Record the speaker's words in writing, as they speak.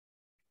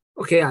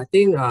Okay, I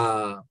think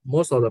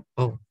most of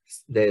the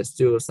there's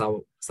still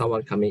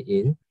someone coming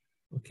in.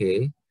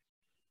 Okay.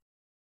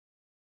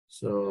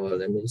 So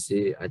let me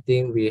see. I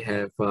think we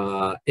have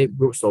 8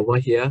 groups over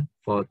here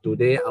for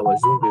today our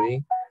Zoom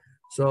viewing.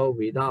 So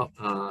without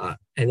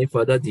any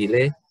further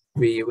delay,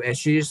 we will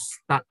actually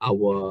start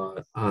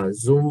our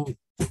Zoom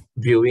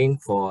viewing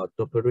for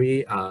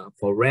Topiary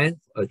for rent,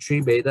 a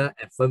 3-bedder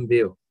at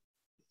Fernvale.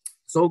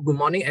 So good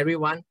morning,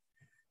 everyone.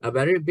 A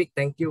very big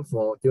thank you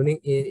for tuning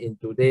in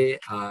today,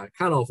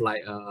 kind of like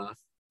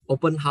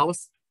open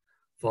house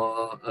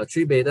for a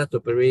 3-bedder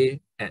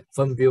Topiary at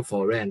Fernvale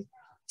for rent.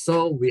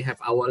 So we have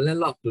our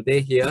landlord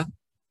today here.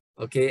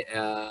 Okay,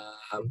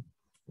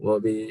 will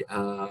be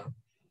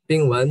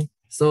Ping Wen.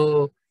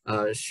 So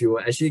she will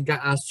actually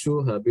guide us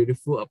through her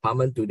beautiful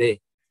apartment today.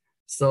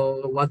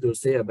 So want to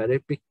say a very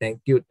big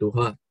thank you to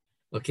her.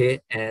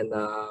 Okay, and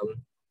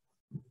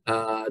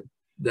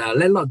the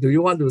landlord, do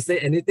you want to say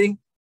anything?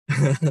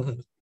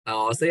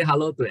 Or say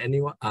hello to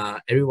anyone,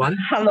 everyone?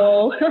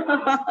 Hello.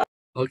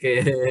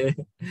 Okay.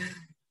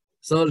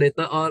 So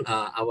later on,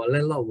 our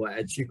landlord will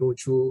actually go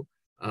through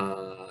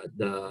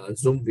the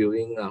Zoom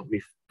viewing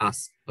with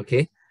us.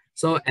 Okay.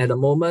 So at the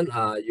moment,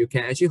 you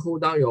can actually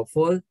hold down your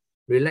phone,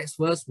 relax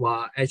first,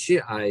 while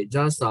actually I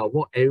just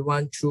walk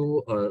everyone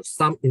through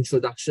some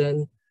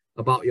introduction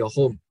about your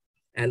home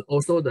and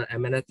also the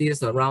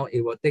amenities around.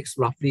 It will take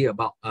roughly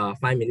about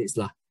 5 minutes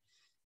lah.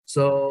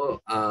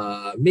 So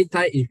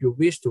meantime, if you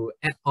wish to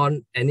add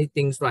on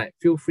anything, right,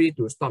 feel free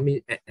to stop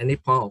me at any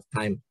point of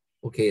time.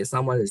 Okay,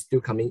 someone is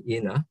still coming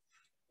in.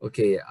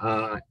 Okay,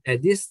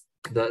 at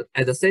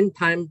the same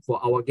time for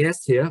our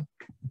guests here,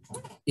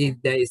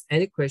 if there is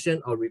any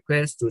question or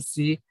request to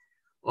see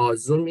or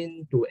zoom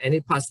in to any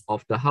parts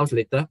of the house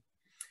later,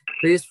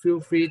 please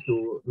feel free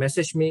to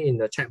message me in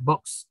the chat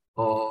box,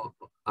 or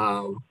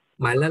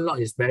my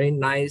landlord is very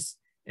nice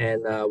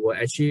and will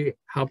actually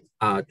help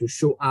to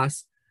show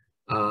us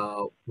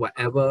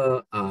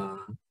whatever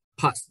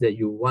parts that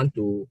you want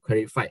to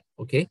clarify.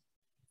 Okay.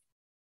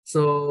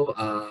 So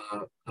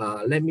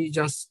let me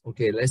just,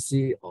 okay, let's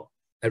see.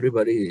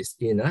 Everybody is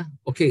in.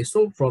 Okay,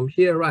 so from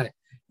here, right,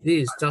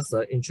 this is just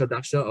an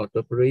introduction of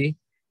Topiary.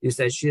 It's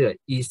actually an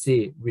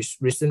EC, which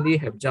recently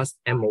have just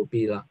MOP.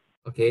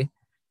 Okay,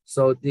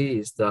 so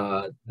this is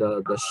the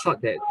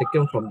shot that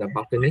taken from the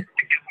balcony.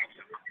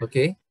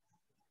 Okay,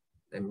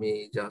 let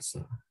me just.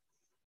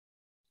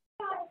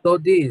 So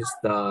this is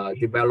the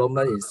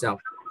development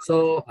itself.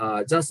 So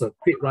just a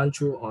quick run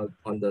through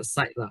on the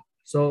site.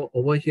 So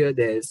over here,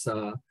 there's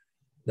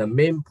the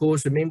main pool,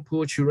 swimming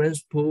pool,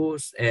 children's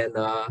pools, and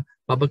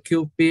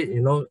barbecue pit,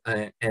 you know,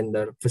 and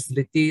the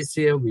facilities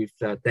here with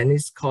the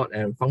tennis court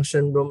and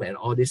function room and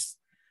all this.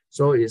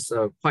 So it's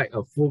quite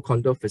a full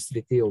condo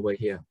facility over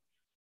here.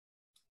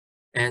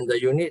 And the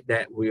unit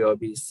that we will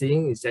be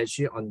seeing is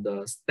actually on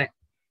the stack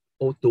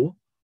 02.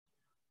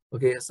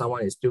 Okay,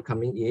 someone is still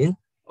coming in.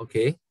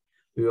 Okay,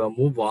 we will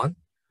move on.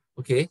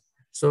 Okay,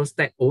 so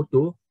stack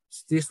 02.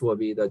 This will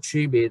be the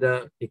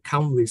 3-bedder. It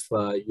comes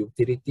with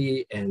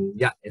utility and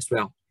yard as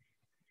well.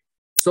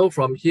 So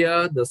from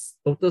here, the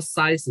total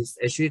size is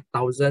actually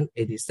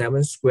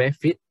 1,087 square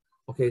feet.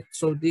 Okay,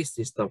 so this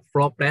is the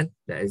floor plan,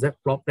 the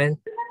exact floor plan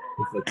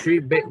with a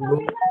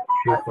 3-bedroom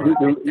with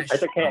a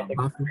attached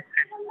bathroom.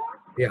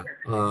 Yeah.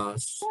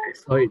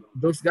 Sorry,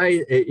 those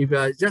guys, if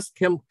you just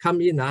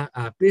come in,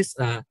 please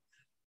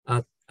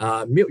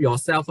mute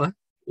yourself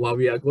while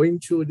we are going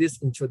through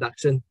this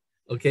introduction.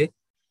 Okay.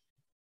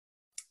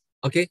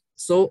 Okay,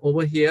 so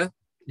over here,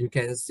 you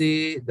can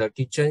see the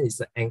kitchen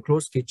is an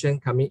enclosed kitchen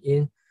coming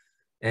in,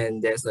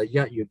 and there's a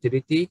yard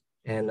utility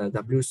and a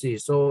WC.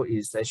 So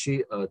it's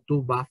actually a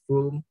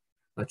 2-bathroom,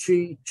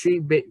 three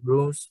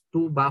bedrooms,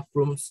 2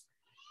 bathrooms,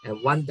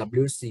 and 1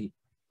 WC.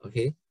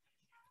 Okay.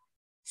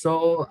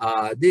 So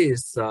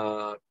this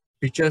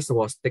pictures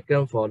was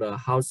taken for the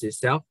house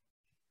itself.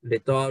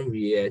 Later on,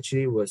 we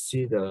actually will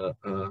see the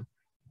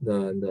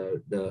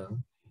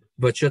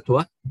virtual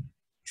tour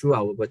through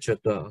our virtual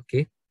tour.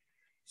 Okay.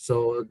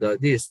 So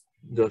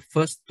the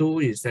first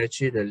 2 is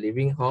actually the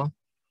living hall.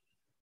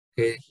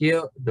 Okay,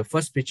 here the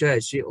first picture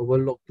actually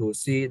overlook to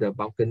see the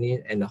balcony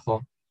and the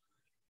hall.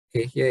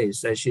 Okay, here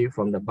is actually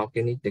from the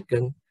balcony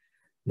taken.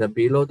 The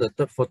below the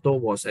 3rd photo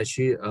was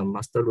actually a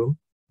master room.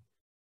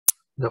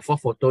 The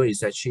 4th photo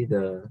is actually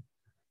the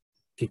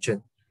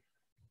kitchen.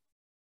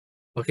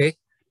 Okay,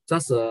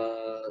 just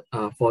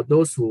for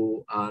those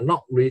who are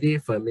not really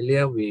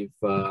familiar with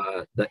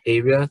the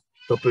area,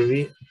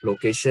 Topiary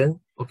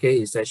location. Okay,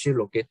 it's actually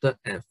located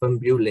at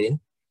Fernvale Lane.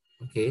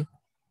 Okay,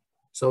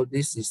 so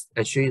this is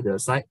actually the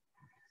site.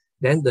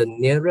 Then the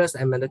nearest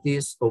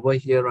amenities over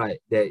here, right?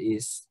 There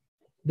is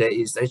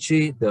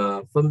actually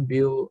the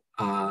Fernvale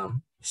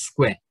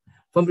Square.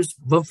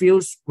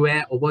 Fernvale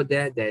Square over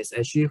there. There is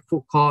actually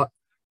food court,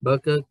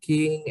 Burger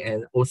King,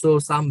 and also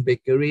some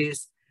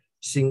bakeries,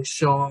 Sheng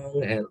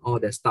Siong, and all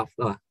that stuff.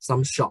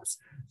 Some shops.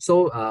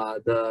 So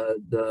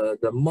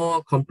the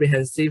more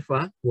comprehensive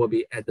will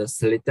be at the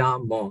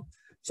Seletar Mall.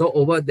 So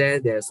over there,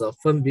 there's a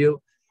Fernvale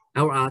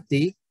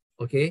LRT.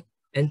 Okay,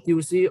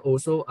 NTUC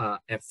also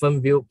at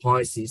Fernvale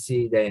Point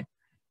CC there.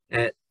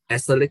 At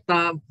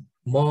Seletar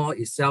Mall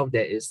itself,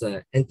 there is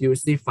a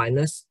NTUC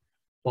Finest,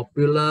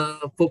 popular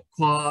food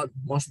court,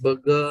 Moss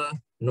Burger,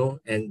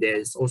 and there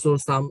is also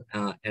some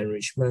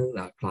enrichment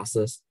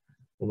classes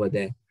over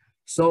there.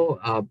 So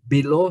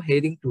below,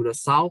 heading to the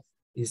south,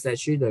 is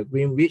actually the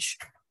Greenwich,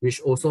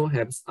 which also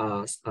has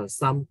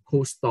some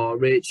cold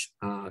storage,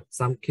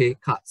 some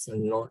K-cuts,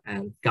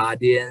 and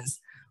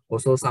Guardians,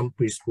 also some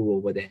preschool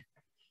over there.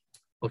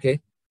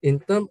 Okay, in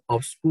terms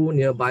of school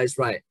nearby,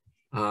 right,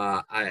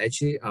 I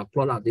actually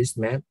plot out this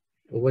map.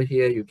 Over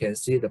here, you can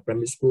see the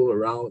primary school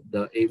around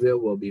the area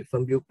will be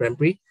Fernvale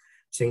Primary,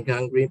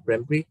 Sengkang Green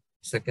Primary,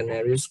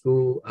 Secondary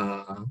School,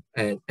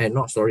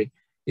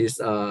 is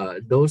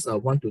those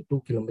 1 to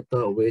 2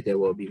 kilometers away, there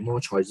will be more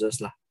choices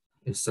lah.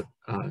 It's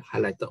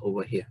highlighted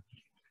over here.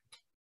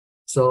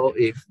 So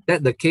if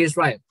that's the case,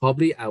 right,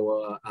 probably I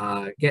will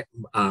get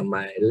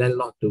my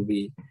landlord to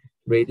be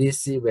ready,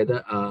 see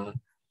whether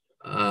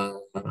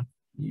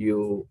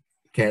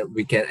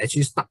we can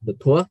actually start the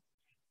tour.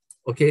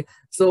 Okay,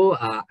 so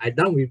I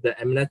done with the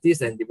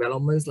amenities and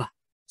developments lah.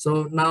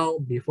 So now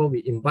before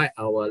we invite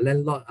our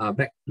landlord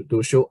back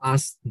to show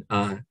us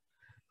her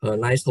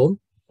nice home,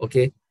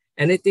 okay,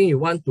 anything you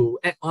want to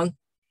add on,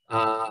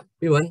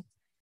 Piwen,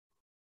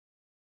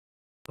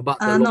 about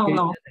the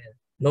location?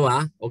 No,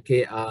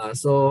 okay.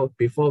 So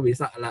before we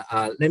start,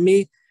 let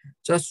me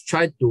just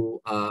try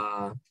to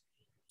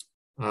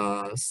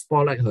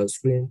spotlight her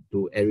screen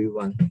to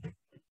everyone.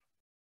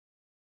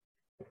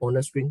 On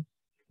the screen.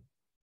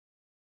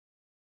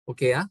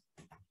 Okay,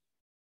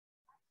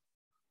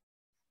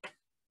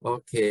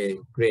 okay,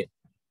 great.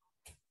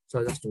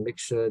 So just to make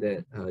sure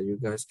that you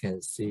guys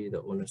can see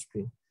the owner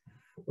screen.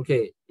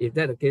 Okay, if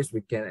that's the case,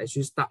 we can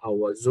actually start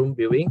our Zoom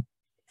viewing.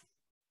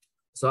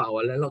 So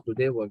our landlord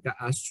today will guide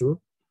us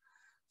through.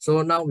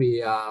 So now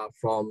we are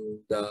from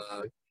the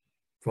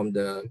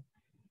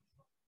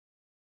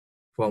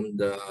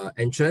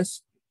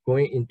entrance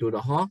going into the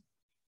hall.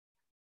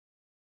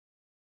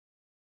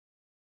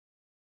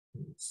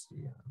 Let's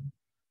see.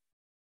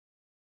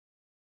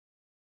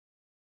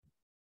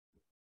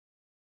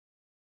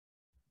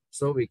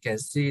 So we can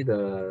see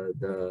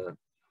the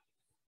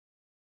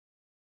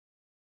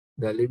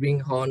living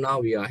hall. Now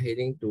we are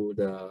heading to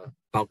the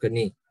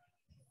balcony.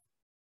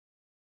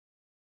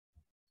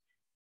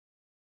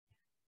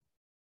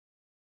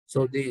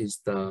 So this is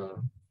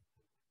the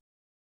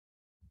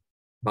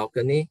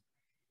balcony.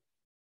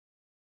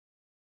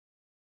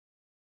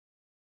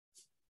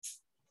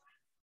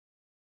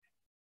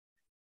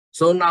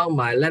 So now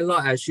my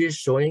landlord actually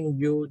showing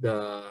you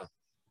the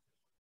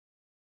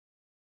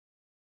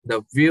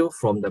view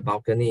from the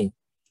balcony.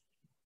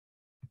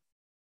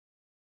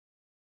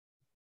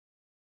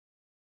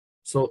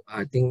 So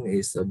I think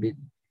it's a bit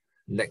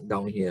lag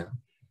down here.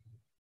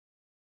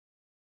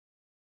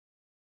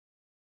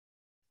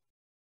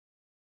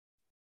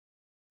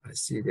 I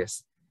see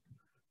this.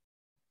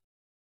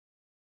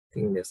 I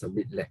think there's a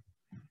bit lag.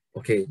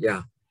 Okay,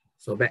 yeah.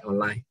 So back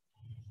online.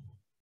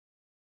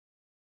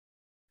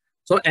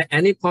 So at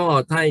any point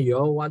of time you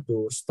all want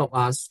to stop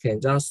us, can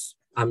just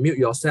unmute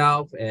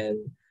yourself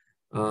and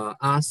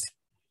ask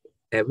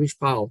at which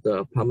part of the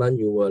apartment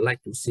you would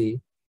like to see.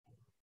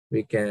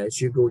 We can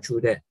actually go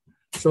through that.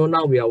 So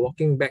now we are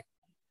walking back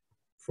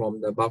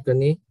from the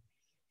balcony,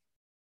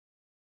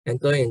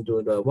 enter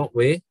into the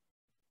walkway.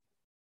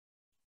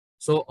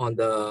 So on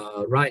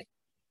the right,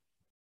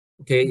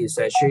 okay, it's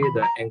actually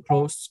the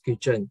enclosed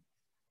kitchen.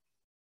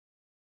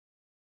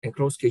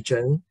 Enclosed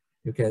kitchen,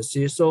 you can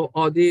see. So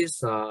all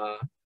these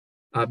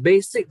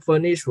basic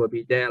furnish will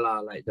be there lah,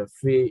 like the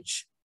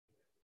fridge,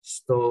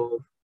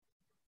 stove.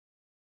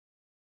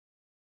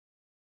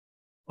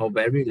 Oh,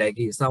 very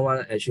laggy.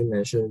 Someone actually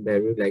mentioned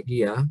very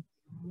laggy.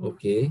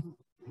 Okay.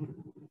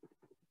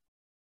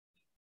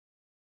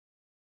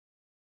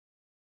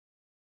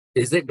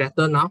 Is it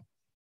better now?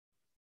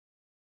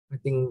 I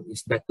think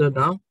it's better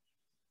now.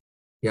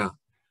 Yeah.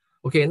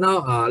 Okay,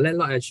 now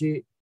landlord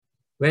actually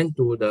went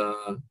to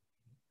the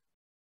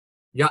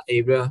yard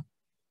area.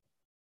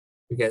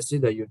 You can see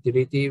the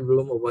utility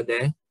room over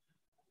there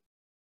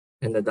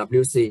and the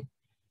WC.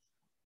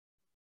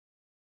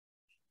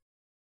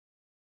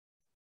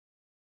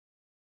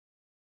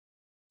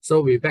 So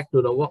we're back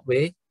to the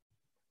walkway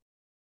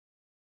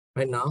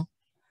right now,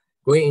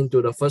 going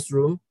into the first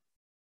room.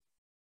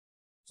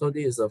 So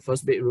this is the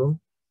first bedroom.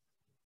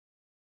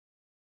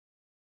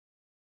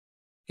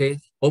 Okay,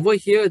 over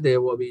here,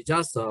 there will be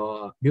just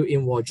a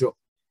built-in wardrobe.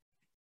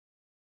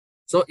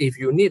 So if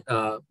you need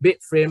a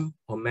bed frame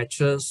or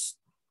mattress,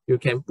 you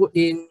can put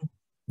in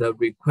the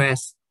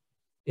request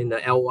in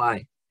the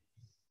LY.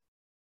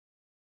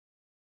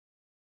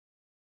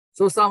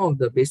 So some of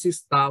the basic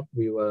stuff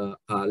we were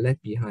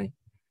left behind.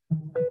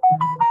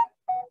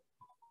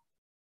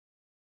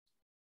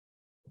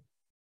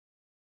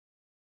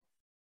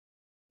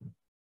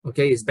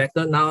 Okay, it's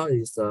better now.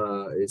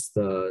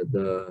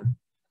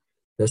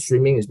 The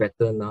streaming is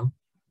better now.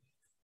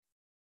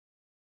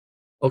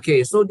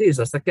 Okay, so this is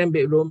a second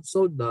bedroom.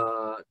 So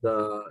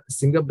the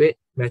single bed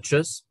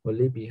mattress will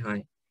leave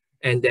behind.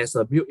 And there's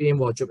a built-in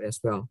wardrobe as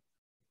well.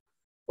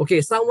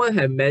 Okay, someone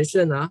had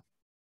mentioned,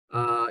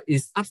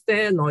 is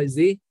upstairs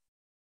noisy?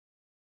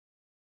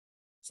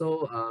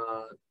 So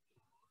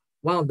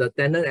one of the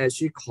tenants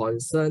actually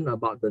concerned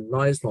about the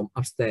noise from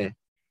upstairs.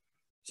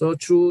 So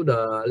through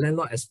the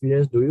landlord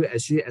experience, do you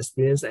actually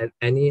experience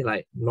any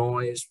like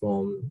noise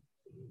from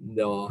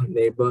your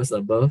neighbors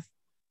above?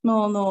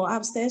 No,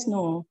 upstairs,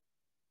 no.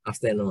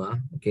 Upstairs, no.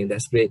 Okay,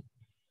 that's great.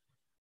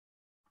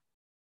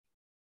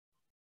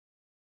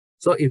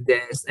 So if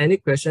there's any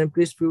question,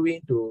 please feel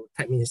free to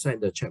type inside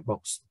the chat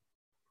box.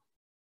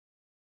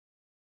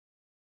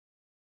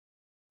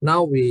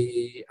 Now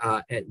we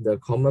are at the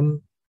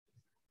common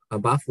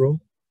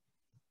bathroom.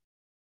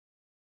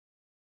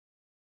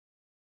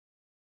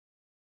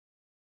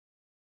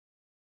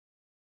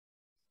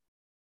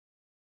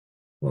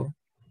 Oh.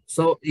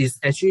 So it's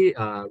actually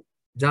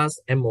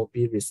just MOP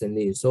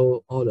recently.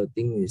 So all the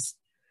things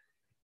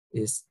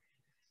is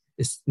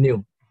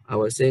new. I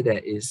would say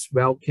that it's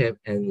well kept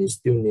and it's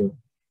still new.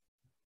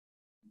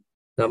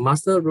 The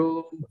master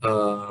room,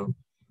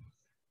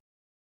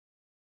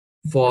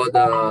 for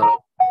the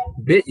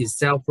bed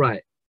itself,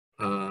 right?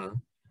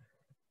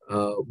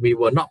 We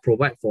will not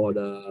provide for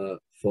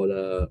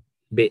the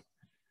bed.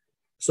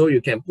 So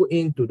you can put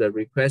into the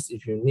request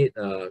if you need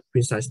a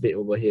queen size bed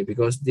over here,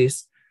 because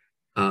this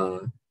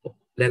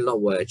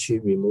landlord will actually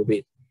remove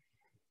it.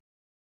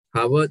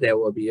 However, there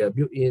will be a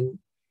built-in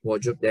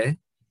wardrobe there,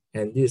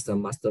 and this is the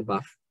master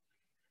bath.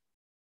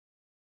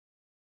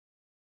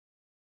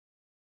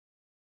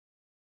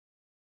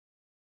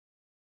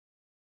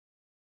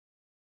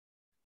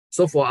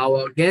 So for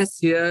our guests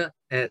here,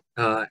 at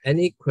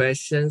any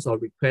questions or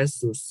requests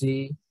to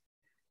see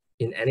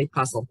in any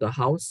parts of the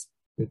house,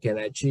 you can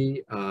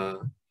actually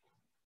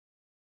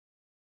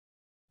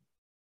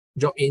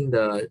drop in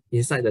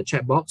inside the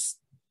chat box.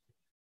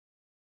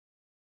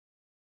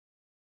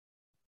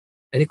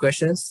 Any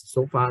questions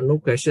so far? No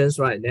questions,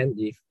 right? Then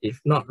if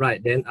not, right,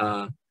 then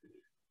I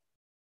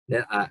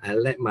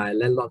let my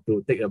landlord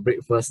to take a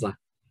break first, lah.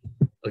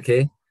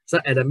 Okay. So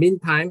at the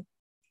meantime,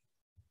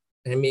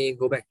 let me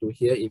go back to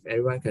here if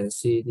everyone can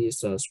see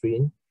this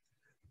screen.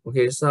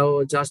 Okay,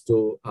 so just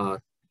to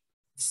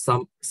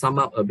sum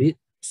up a bit.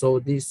 So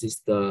this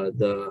is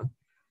the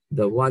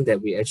one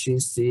that we actually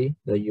see.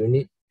 The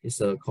unit is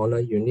a corner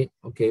unit,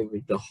 okay,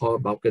 with the hall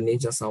balcony.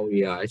 Just how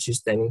we are actually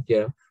standing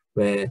here,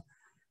 where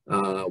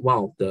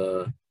one of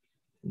the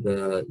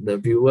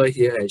viewer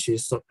here actually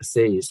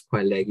say is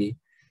quite laggy.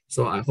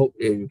 So I hope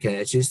you can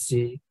actually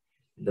see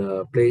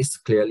the place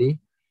clearly.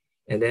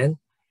 And then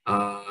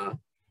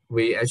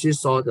we actually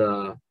saw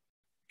the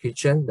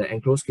kitchen, the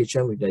enclosed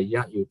kitchen with the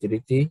yard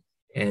utility,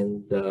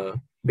 and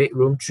the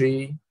bedroom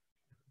 3,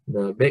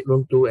 the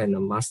bedroom 2, and the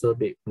master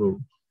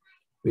bedroom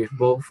with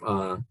both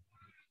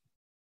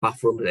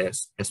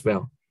bathrooms as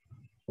well.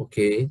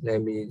 Okay,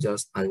 let me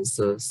just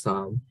answer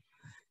some.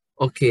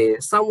 Okay,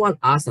 someone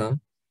asked,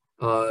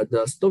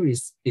 the stove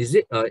is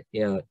it a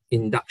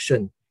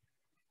induction?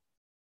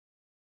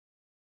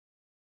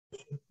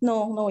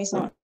 No, it's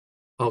not.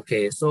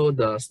 Okay, so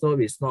the stove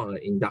is not an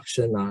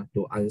induction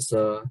to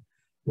answer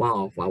one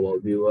of our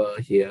viewer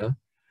here.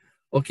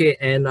 Okay,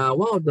 and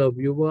one of the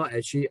viewer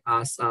actually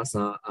asked us,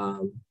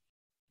 will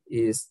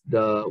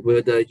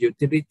the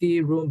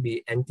utility room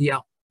be empty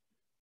out?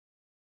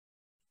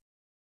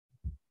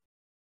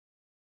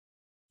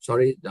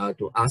 Sorry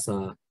to ask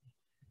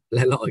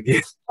landlord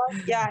again.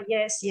 Yeah,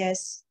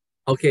 yes.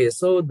 Okay,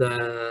 so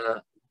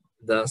the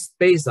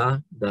space,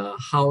 the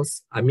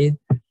house, I mean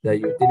the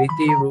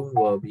utility room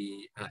will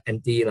be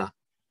empty lah.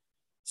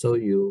 So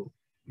you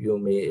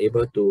may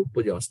able to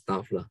put your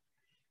stuff lah.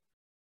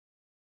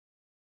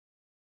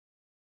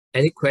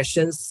 Any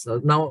questions?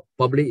 Now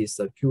probably it's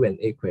a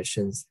Q&A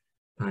questions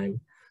time.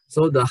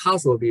 So the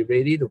house will be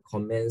ready to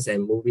commence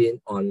and move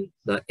in on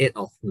the 8th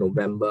of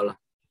November lah.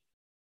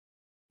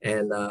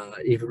 And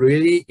if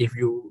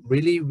you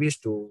really wish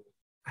to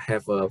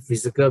have a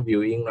physical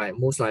viewing, right,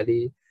 most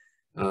likely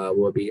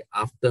will be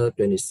after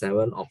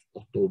 27th of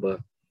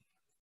October.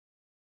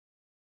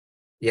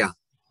 Yeah,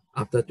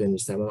 after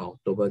 27th of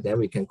October, then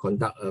we can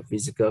conduct a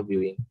physical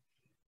viewing.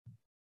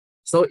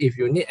 So if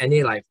you need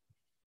any, like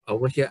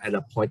over here at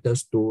the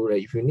pointers tool,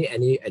 right, if you need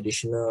any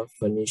additional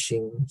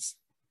furnishings,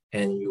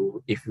 and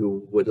if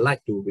you would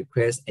like to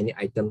request any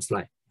items,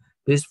 like,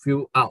 please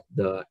fill out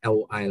the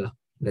LOI,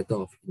 letter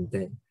of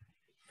intent.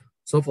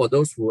 So for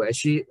those who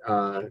actually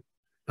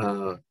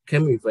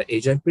came with an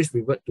agent, please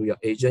revert to your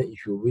agent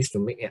if you wish to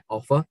make an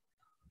offer,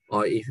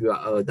 or if you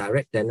are a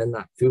direct tenant,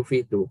 feel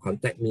free to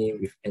contact me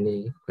with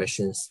any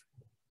questions.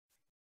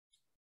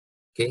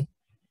 Okay,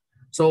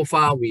 so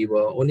far we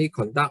will only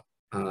conduct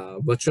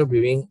virtual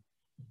viewing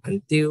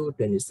until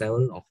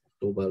 27th of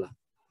October.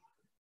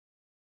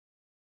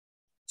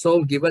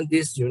 So given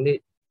this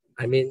unit,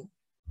 I mean,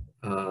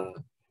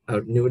 a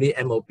newly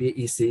MOP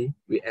EC,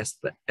 we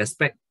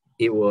expect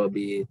it will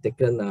be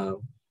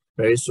taken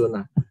very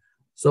soon.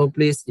 So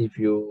please, if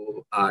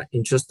you are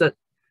interested,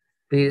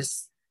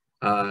 please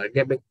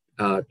get back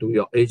to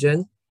your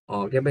agent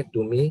or get back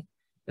to me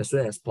as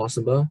soon as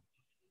possible.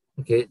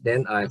 Okay,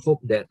 then I hope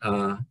that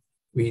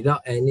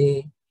without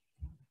any,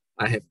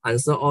 I have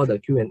answered all the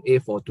Q&A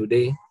for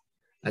today.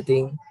 I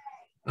think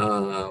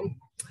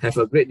have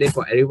a great day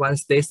for everyone.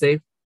 Stay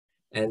safe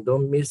and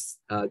don't miss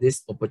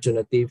this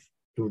opportunity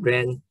to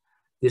rent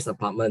this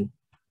apartment.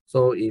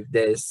 So if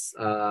there's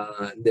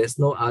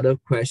no other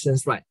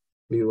questions, right,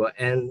 we will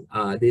end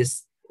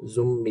this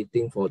Zoom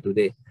meeting for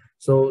today.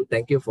 So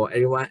thank you for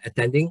everyone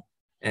attending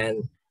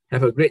and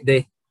have a great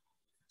day.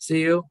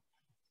 See you.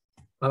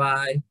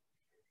 Bye-bye.